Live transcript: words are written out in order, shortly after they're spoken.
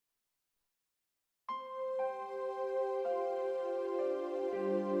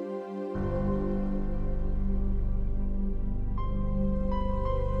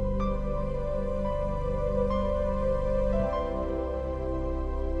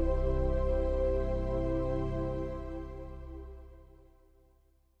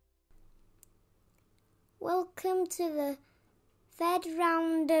welcome to the third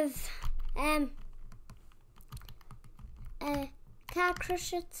round of Car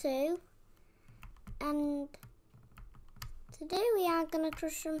Crusher 2, and today we are going to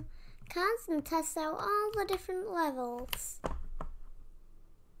crush some cars and test out all the different levels.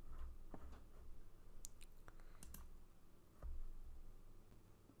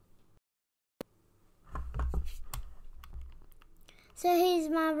 So here's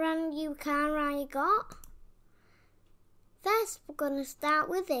my brand new car I got. First we're going to start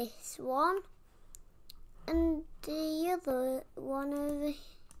with this one and the other one over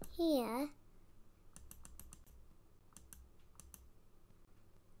here.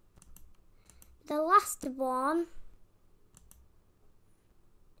 The last one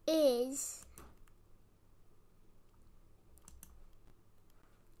is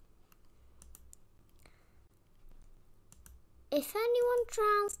if anyone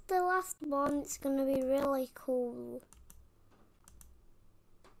tries the last one, it's going to be really cool.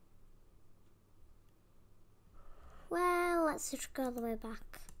 Well, let's just go all the way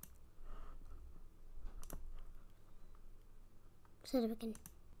back to the beginning.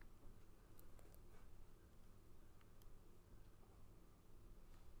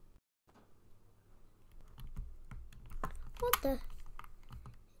 What the?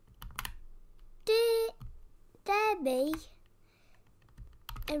 Derby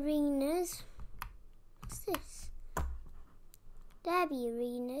arenas. What's this? Derby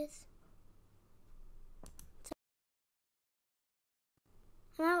arenas.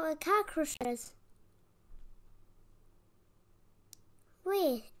 I'm out with Car Crushers.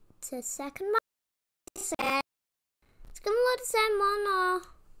 Wait a second. It's gonna load the same one or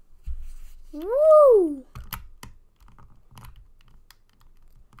woo!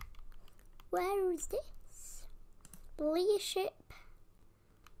 Where is this? Leadership.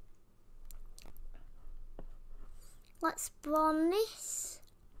 Let's spawn this.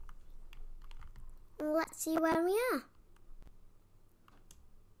 And let's see where we are.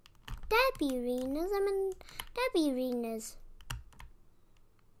 Derby arenas. I'm in Derby arenas.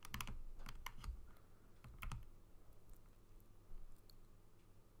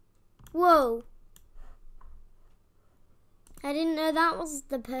 Whoa. I didn't know that was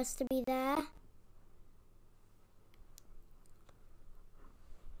supposed to be there.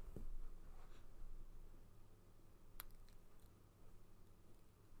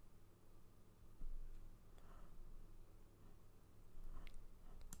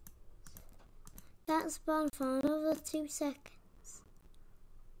 That spawn for another 2 seconds.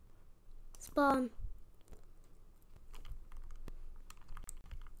 Spawn.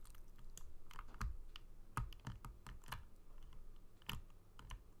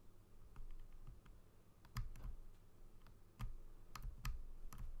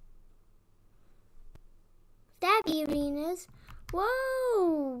 Derby arenas.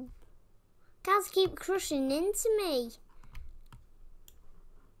 Whoa! Cars keep crushing into me.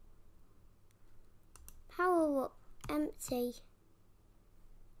 Power up, empty.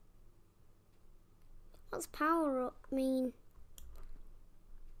 What's power up mean?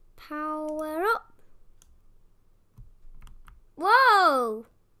 Power up. Whoa!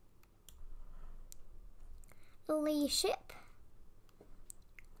 The leadership.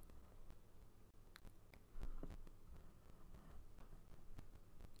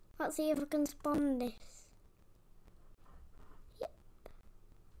 Let's see if I can spawn this. Yep.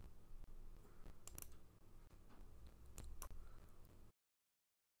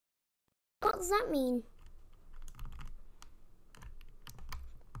 What does that mean?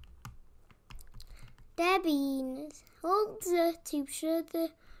 Derby hold to show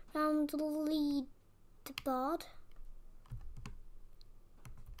the round leaderboard.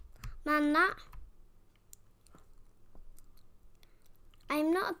 Man, that.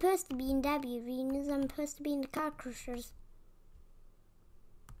 I'm not supposed to be in Derby arenas, I'm supposed to be in the Car Crushers.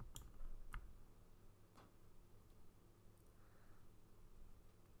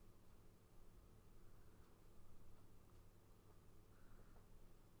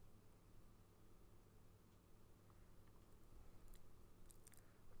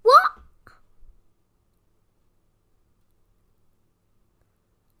 What?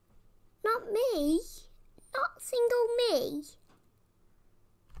 Not me. Not single me.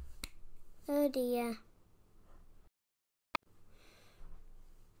 Oh dear.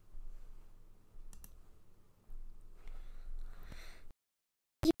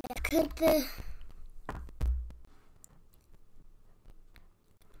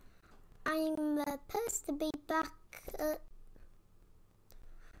 I'm supposed to be back at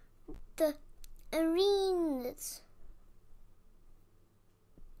the arenas.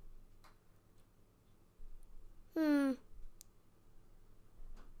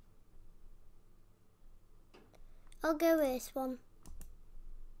 I'll go with this one.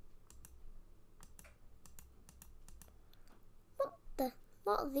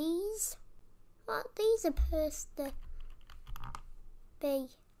 What are these? What are these supposed to be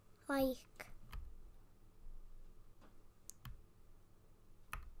like?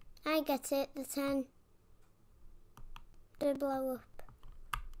 I get it, the 10 to blow up.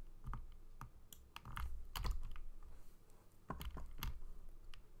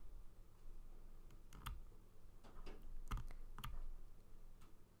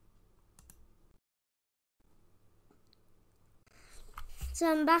 So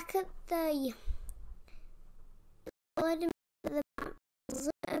I'm back at the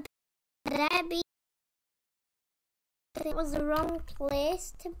Derby. It was the wrong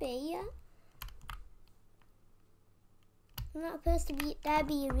place to be at. I'm not supposed to be at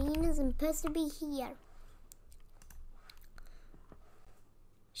Derby Arenas, I'm supposed to be here.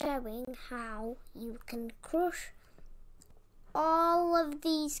 Showing how you can crush all of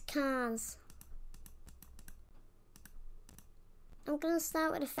these cars. I'm going to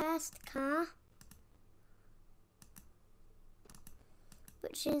start with the first car,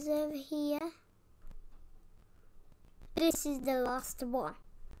 which is over here. This is the last one.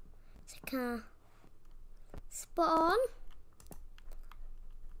 It's a car. Spawn.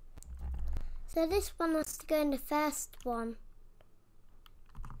 So this one has to go in the first one.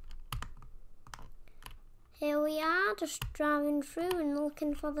 Here we are, just driving through and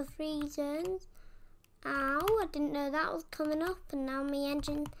looking for the free zones. Ow, I didn't know that was coming up, and now my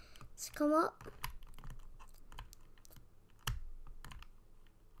engine's come up.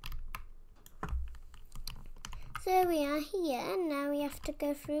 So we are here, and now we have to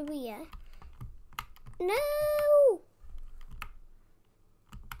go through here. No!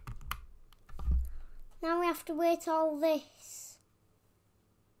 Now we have to wait all this.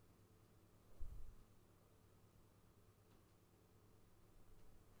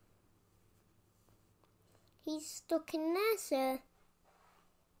 He's stuck in there, sir.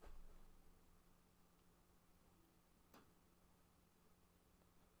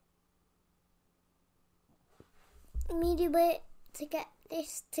 Immediately to get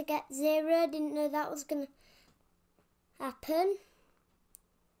this to get 0. Didn't know that was gonna happen.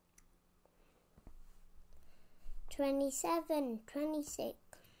 27, 26,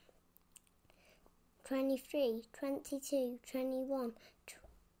 23, 22, 21.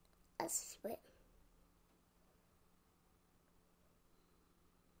 That's it.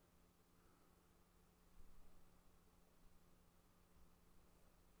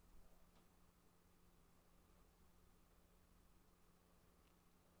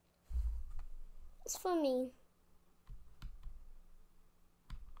 It's funny.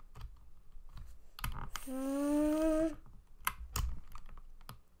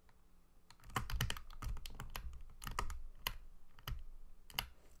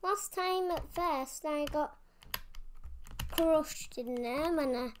 Last time at first I got crushed in there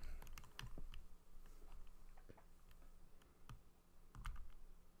when I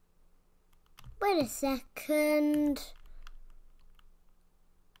wait a second.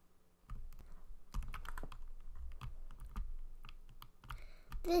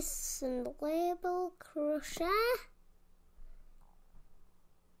 This and label crusher.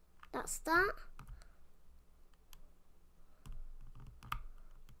 That's that.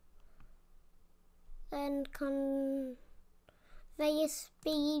 Then conveyor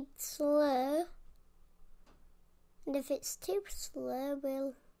speed slow. And if it's too slow,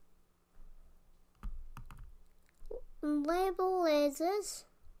 we'll label lasers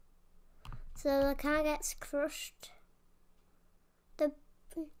so the car gets crushed.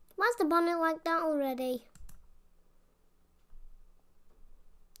 Why's the bonnet like that already?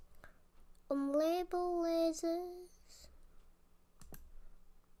 Unlabel lasers.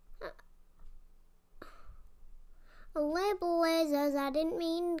 Unlabel lasers, I didn't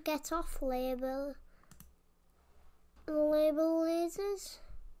mean get off label. Unlabel lasers.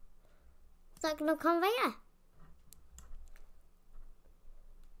 Is that gonna conveyor?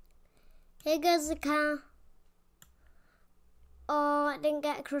 Here goes the car. Oh, it didn't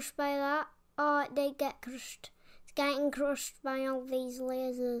get crushed by that. Oh, it did get crushed. It's getting crushed by all these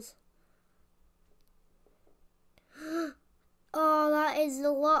lasers. Oh, that is a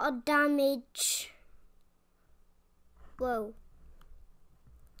lot of damage. Whoa.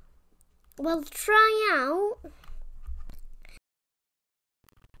 We'll try out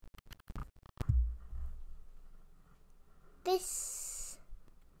this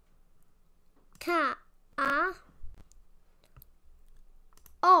car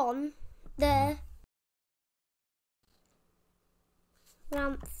on the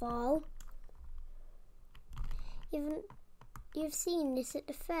you've seen this at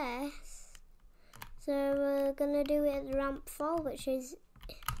the first. So we're gonna do it at the ramp 4, which is,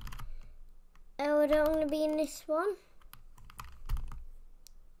 oh, I don't want to be in this one.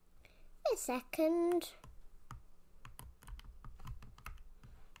 A second.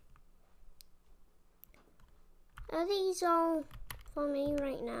 Are these all for me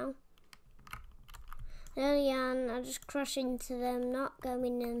right now? Early on, I just crash into them, not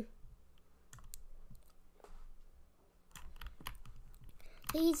going in.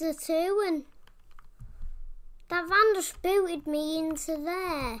 These are 2, and that van just booted me into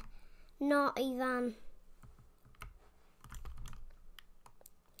there. Naughty van.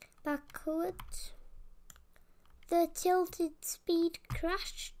 Backwards. The tilted speed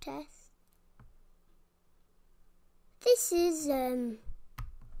crash test. This is oh,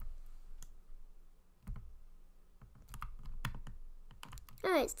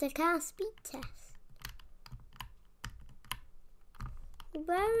 it's the car speed test.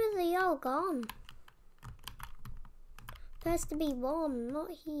 Where are they all gone? Supposed to be 1,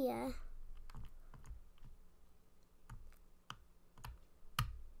 not here.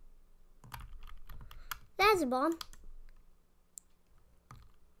 There's a bomb.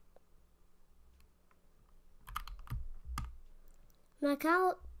 My car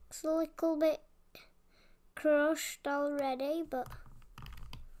looks a little bit crushed already, but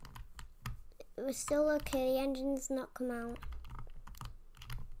we're still okay. The engine's not come out.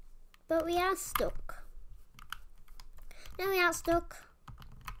 But we are stuck. No, we aren't stuck.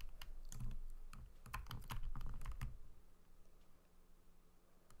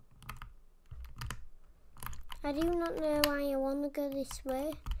 I do not know why I want to go this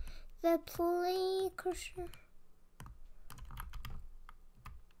way. The play crusher.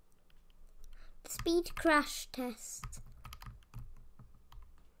 The speed crash test.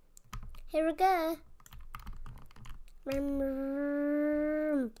 Here we go.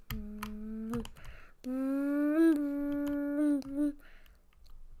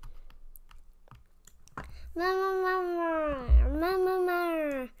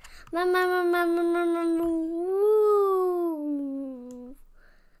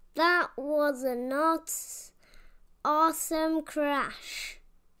 That was a not awesome crash.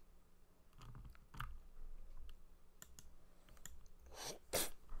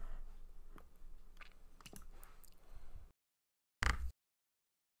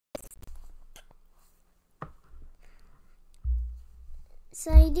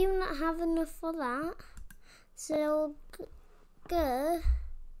 So I do not have enough for that. So I'll go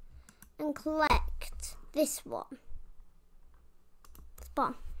and collect this one.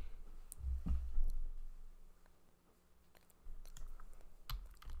 Spawn.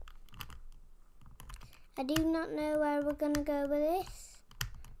 I do not know where we're going to go with this.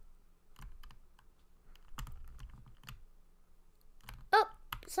 Oh,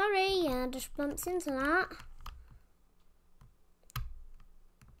 sorry, I just bumped into that.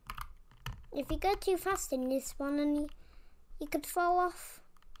 If you go too fast in this one, and you could fall off.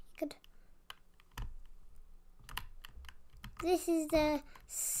 You could. This is the.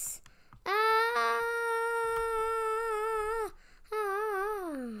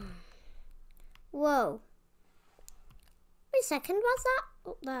 Whoa. Wait a second, what's that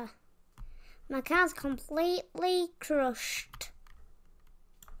up there? My car's completely crushed.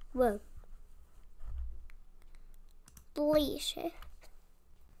 Whoa. Delete shift.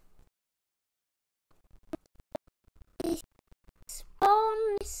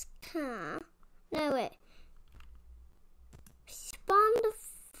 Spawn this car. No, wait. Spawn the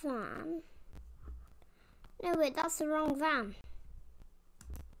van. No, wait, that's the wrong van.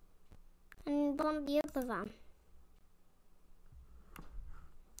 And want the other van.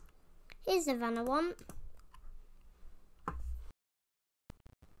 Here's the van I want.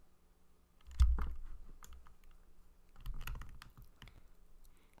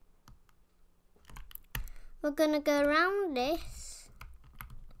 We're gonna go around this.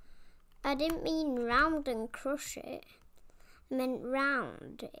 I didn't mean round and crush it. I meant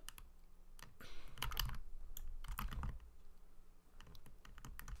round it.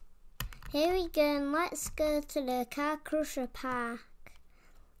 Here we go, and let's go to the car crusher park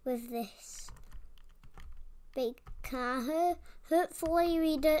with this big car. Hopefully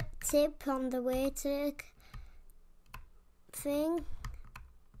we don't tip on the way to the thing.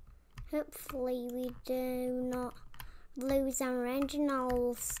 Hopefully we do not lose our engine or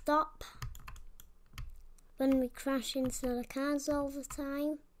we'll stop when we crash into the cars all the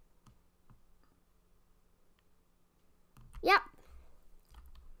time. Yep.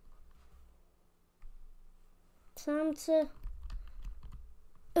 Time to...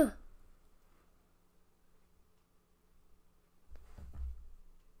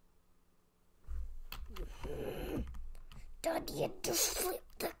 Daddy had just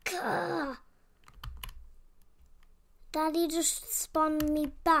flipped the car. Daddy just spawned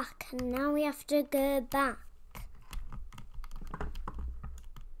me back and now we have to go back.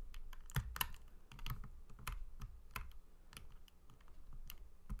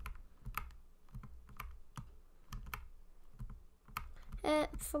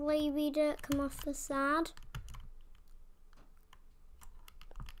 Hopefully we don't come off the side.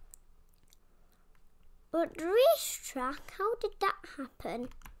 But the racetrack, how did that happen?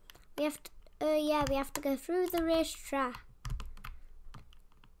 We have to, we have to go through the racetrack.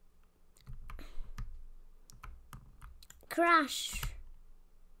 Crash.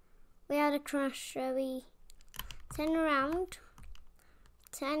 We had a crash, so we turn around,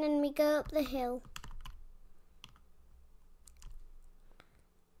 turn and we go up the hill.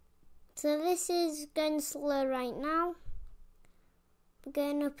 So this is going slow right now. We're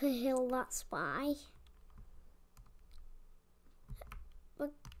going up a hill, that's why.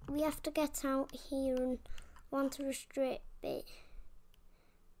 But we have to get out here and want to restrict it.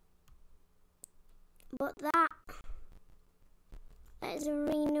 But that is the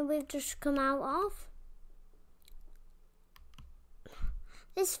arena we've just come out of.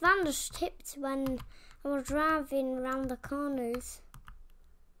 This van just tipped when I was driving around the corners.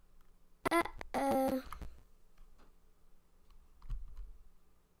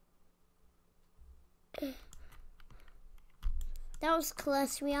 That was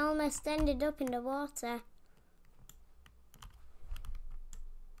close. We almost ended up in the water.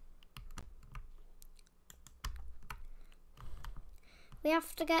 We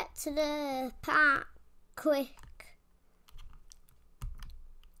have to get to the park quick.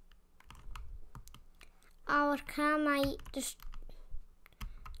 Our car might just...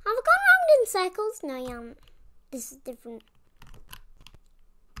 Have I gone round in circles? No, I haven't. This is different.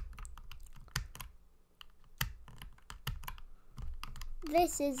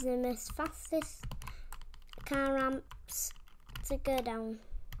 This is the most fastest car ramps to go down.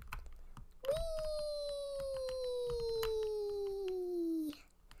 Whee!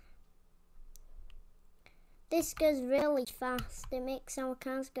 This goes really fast. It makes our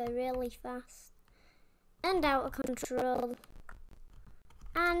cars go really fast and out of control.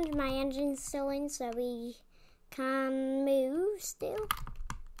 And my engine's still in, so we can move still.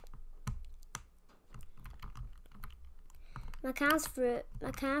 My car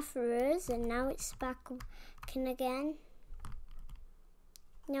froze and now it's back working again.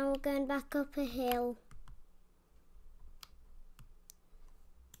 Now we're going back up a hill.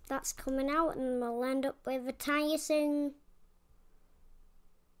 That's coming out and we'll end up with a tyre soon.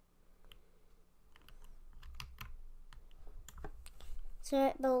 So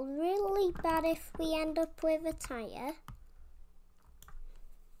it will be really bad if we end up with a tyre.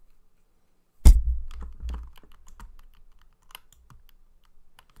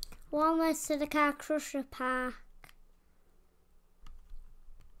 We're almost to the car crusher park.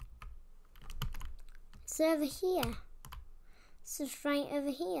 It's over here. It's just right over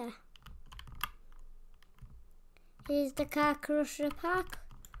here. Here's the car crusher park.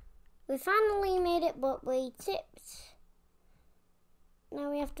 We finally made it, but we tipped. Now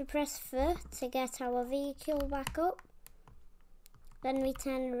we have to press F to get our vehicle back up. Then we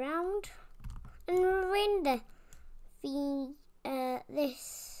turn around and we're in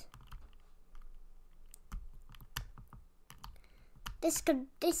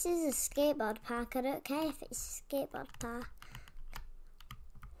This is a skateboard park. I don't care if it's a skateboard park.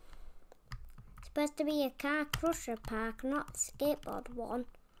 It's supposed to be a car crusher park, not a skateboard one.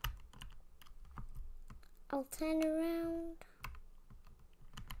 I'll turn around.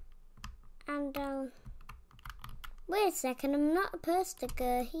 And wait a second, I'm not supposed to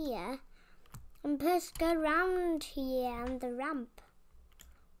go here. I'm supposed to go round here on the ramp.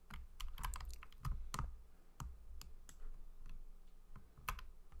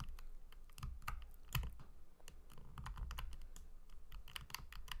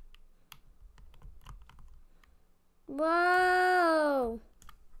 Whoa!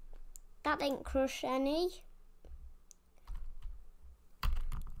 That didn't crush any.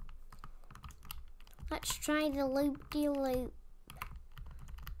 Let's try the loop-de-loop.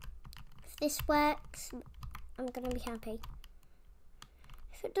 If this works, I'm going to be happy.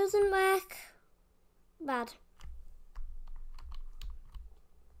 If it doesn't work, bad.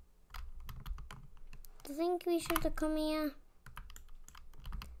 I think we should have come here.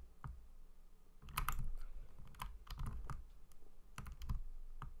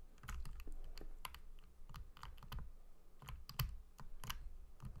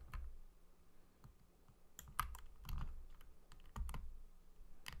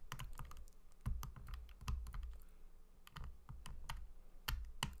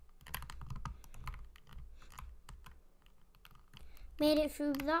 made it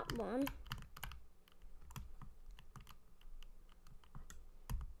through that one.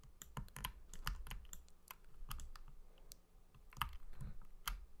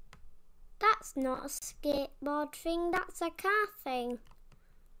 That's not a skateboard thing, that's a car thing.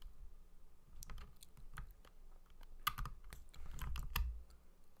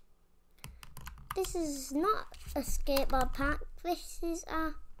 This is not a skateboard park, this is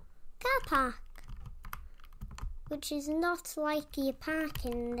a car park. Which is not like you park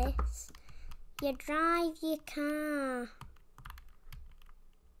in this. You drive your car.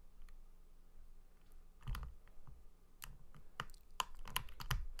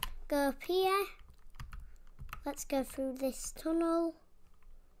 Go up here. Let's go through this tunnel.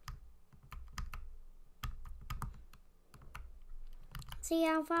 See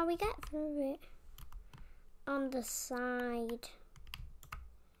how far we get through it. On the side.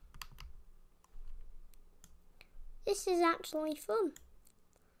 This is actually fun.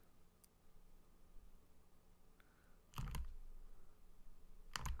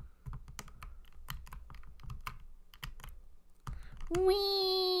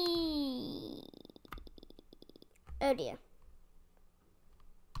 Whee! Oh dear.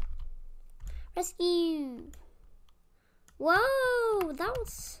 Rescue! Whoa, that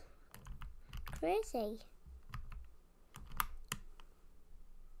was crazy.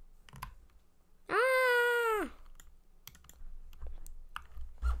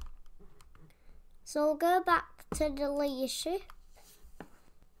 So we'll go back to the leadership.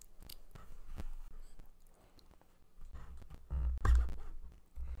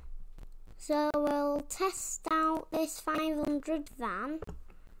 So we'll test out this 500 van.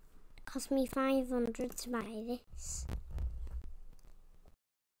 It cost me 500 to buy this.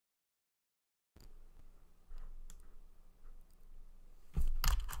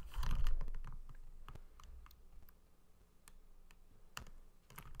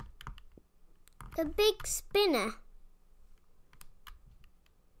 The big spinner.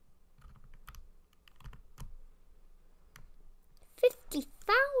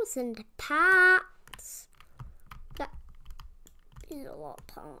 £50,000 parts. That is a lot of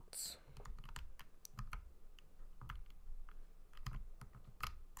parts.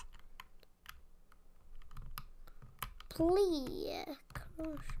 Please,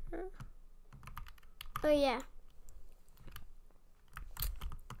 crusher. Oh yeah.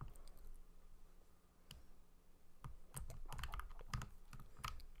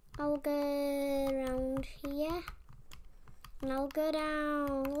 I'll go around here and I'll go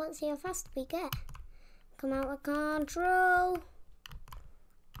down. Let's see how fast we get. Come out of control.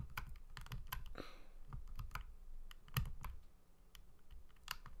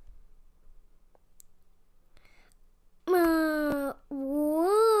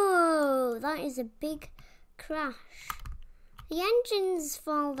 Whoa, that is a big crash. The engines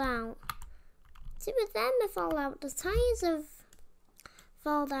fall out. Two of them have fall out. The tyres have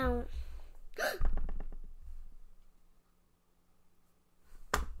fall down.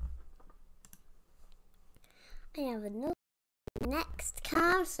 I have another next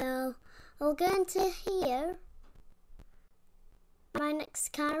car, so I'll go into here. My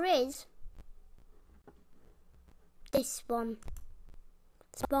next car is this one.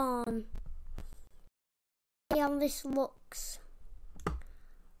 Spawn. See how this looks.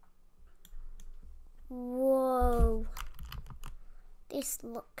 Whoa. This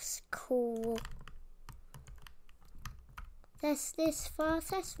looks cool. There's this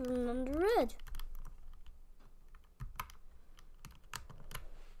fastest run on the road.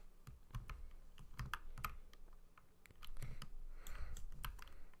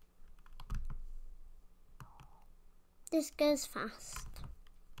 This goes fast.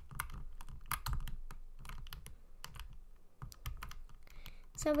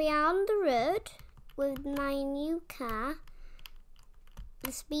 So we are on the road with my new car.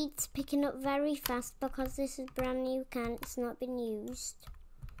 The speed's picking up very fast because this is brand new car and it's not been used.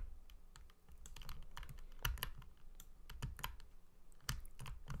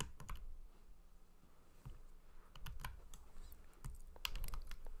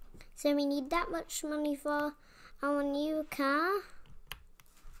 So we need that much money for our new car.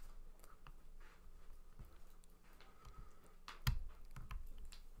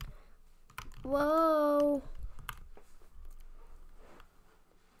 Whoa.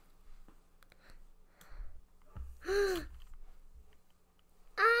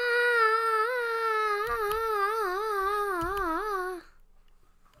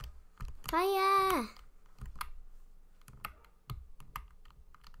 Fire.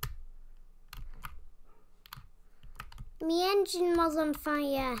 My engine was on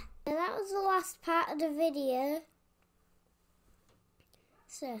fire. So that was the last part of the video.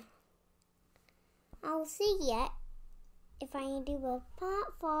 So, I'll see you if I do a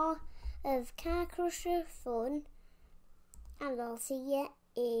part 4 of Car Crusher Fun, and I'll see you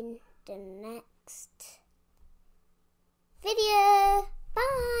in the next video.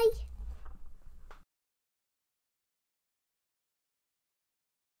 Bye!